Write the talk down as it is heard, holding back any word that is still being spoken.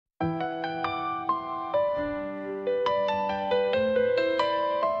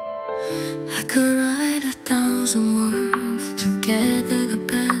I could write 1,000 words to gather the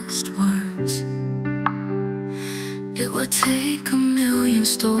best words. It would take 1,000,000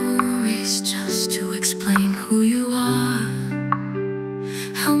 stories just to explain who you are.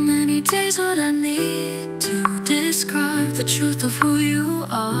 How many days would I need to describe the truth of who you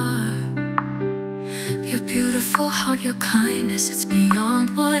are? Your beautiful heart, your kindness, it's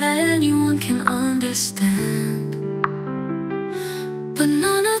beyond what anyone can understand. But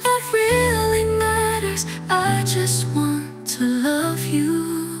none of that really matters, I just want to love you.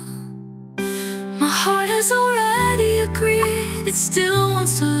 My heart has already agreed, it still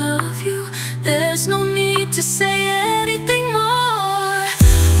wants to love you. There's no need to say anything more.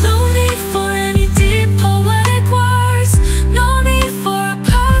 No need for any deep poetic words. No need for a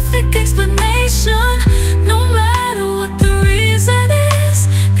perfect explanation. No matter what the reason is,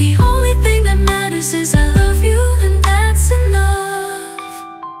 the only thing that matters is I love you, and that's enough.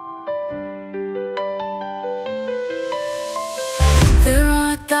 There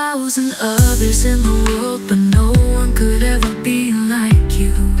are 1,000 others in the world, but no one could ever be like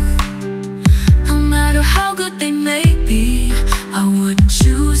you. No matter how good they may be, I wouldn't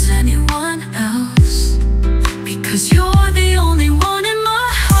choose anyone else, because you're the only one in my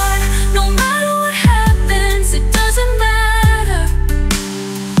heart. No matter what happens, it doesn't matter.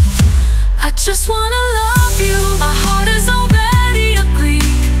 I just wanna love you. My heart is already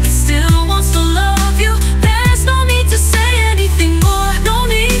agreed, it still wants to love you. There's no need to say anything more. No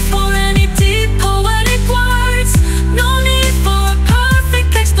need for any deep poetic words. No need for a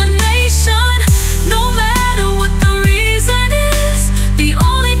perfect explanation. No matter what the reason is, the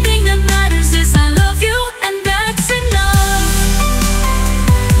only thing that matters is I love you, and that's enough.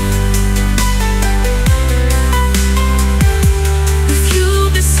 With you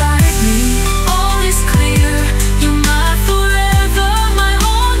beside me, all is clear. You're my forever, my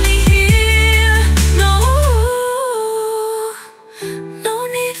only here. No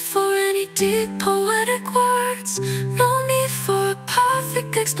need for any deep poetic words. No need for a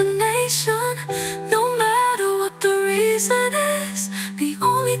perfect explanation. No matter what the reason is, the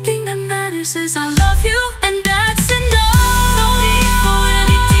only thing that matters is I love you.